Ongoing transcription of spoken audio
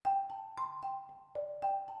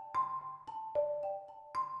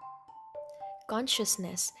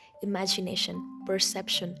consciousness, imagination,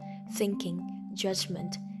 perception, thinking,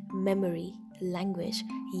 judgment, memory, language.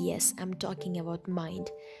 Yes, I'm talking about mind.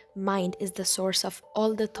 Mind is the source of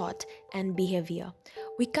all the thought and behavior.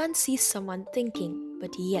 We can't see someone thinking,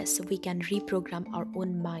 but yes, we can reprogram our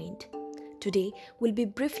own mind. Today, we'll be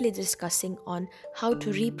briefly discussing on how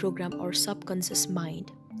to reprogram our subconscious mind.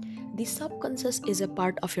 The subconscious is a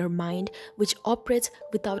part of your mind which operates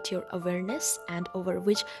without your awareness and over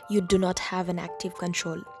which you do not have an active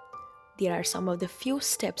control. There are some of the few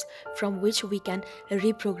steps from which we can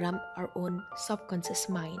reprogram our own subconscious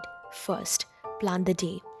mind. First, plan the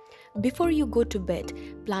day. Before you go to bed,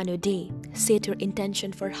 plan your day. Set your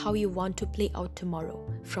intention for how you want to play out tomorrow,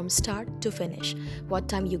 from start to finish. What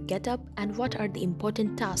time you get up and what are the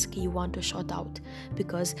important tasks you want to sort out.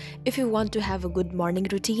 Because if you want to have a good morning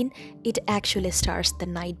routine, it actually starts the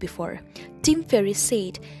night before. Tim Ferriss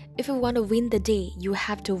said, if you want to win the day, you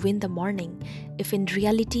have to win the morning. If in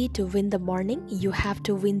reality to win the morning, you have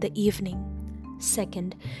to win the evening.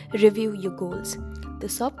 Second, review your goals. The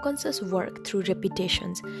subconscious work through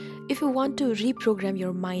repetitions. If you want to reprogram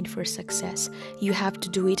your mind for success, you have to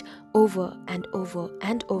do it over and over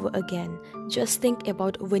and over again. Just think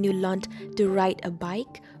about when you learned to ride a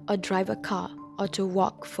bike or drive a car or to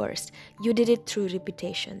walk first. You did it through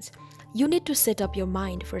repetitions. You need to set up your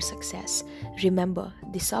mind for success. Remember,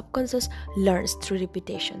 the subconscious learns through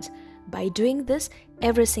repetitions. By doing this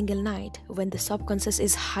every single night, when the subconscious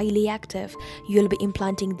is highly active, you'll be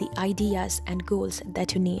implanting the ideas and goals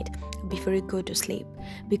that you need before you go to sleep.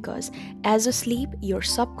 Because as you sleep, your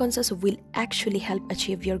subconscious will actually help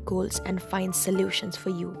achieve your goals and find solutions for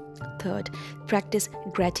you. Third, practice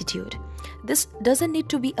gratitude. This doesn't need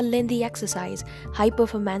to be a lengthy exercise. High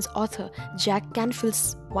performance author Jack Canfield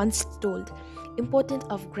once told, importance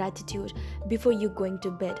of gratitude before you going to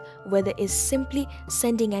bed, whether it's simply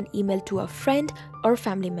sending an email to a friend or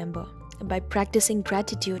family member. By practicing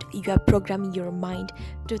gratitude, you are programming your mind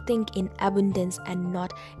to think in abundance and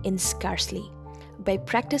not in scarcely. By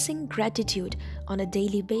practicing gratitude on a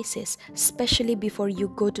daily basis, especially before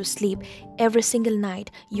you go to sleep every single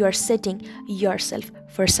night, you are setting yourself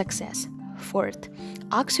for success. Fourth,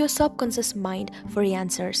 ask your subconscious mind for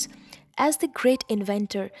answers. As the great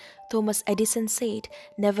inventor Thomas Edison said,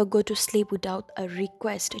 never go to sleep without a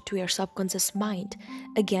request to your subconscious mind.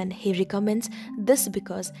 Again, he recommends this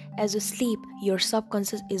because as you sleep, your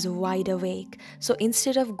subconscious is wide awake. So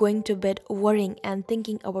instead of going to bed worrying and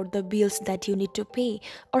thinking about the bills that you need to pay,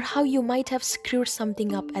 or how you might have screwed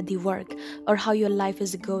something up at the work, or how your life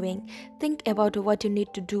is going, think about what you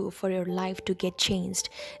need to do for your life to get changed.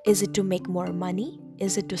 Is it to make more money?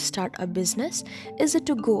 Is it to start a business? Is it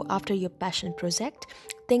to go after your passion project?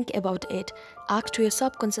 Think about it. Ask to your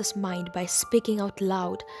subconscious mind by speaking out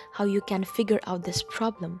loud how you can figure out this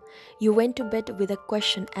problem. You went to bed with a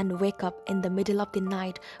question and wake up in the middle of the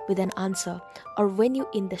night with an answer, or when you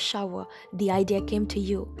in the shower, the idea came to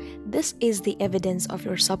you. This is the evidence of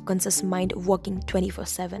your subconscious mind working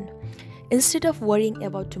 24/7. Instead of worrying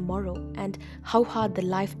about tomorrow and how hard the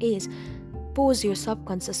life is, pose your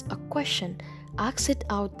subconscious a question. Ask it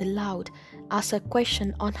out loud. Ask a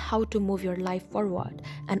question on how to move your life forward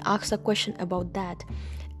and ask a question about that.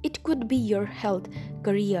 It could be your health,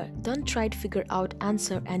 career. Don't try to figure out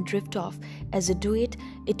answer and drift off. As you do it,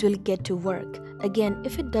 it will get to work. Again,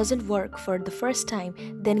 if it doesn't work for the first time,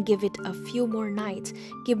 then give it a few more nights.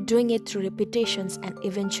 Keep doing it through repetitions and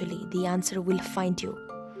eventually the answer will find you.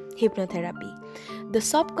 Hypnotherapy. The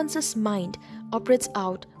subconscious mind operates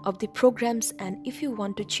out of the programs, and if you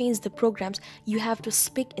want to change the programs, you have to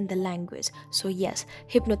speak in the language. So yes,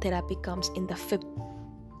 hypnotherapy comes in the fifth.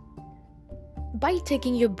 By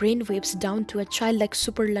taking your brainwaves down to a childlike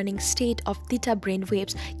super learning state of theta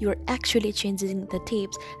brainwaves, you are actually changing the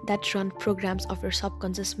tapes that run programs of your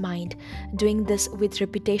subconscious mind. Doing this with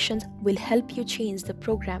repetitions will help you change the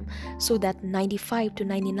program so that 95 to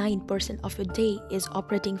 99% of your day is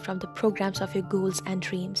operating from the programs of your goals and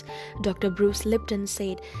dreams. Dr. Bruce Lipton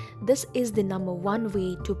said, this is the number one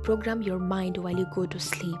way to program your mind while you go to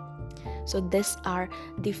sleep. So these are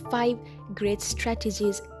the 5 great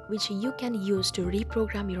strategies which you can use to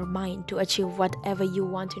reprogram your mind to achieve whatever you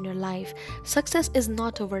want in your life. Success is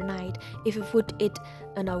not overnight. If you put it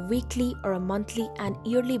on a weekly or a monthly and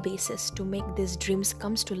yearly basis to make these dreams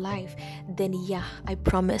come to life, then yeah, I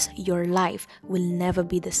promise your life will never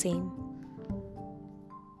be the same.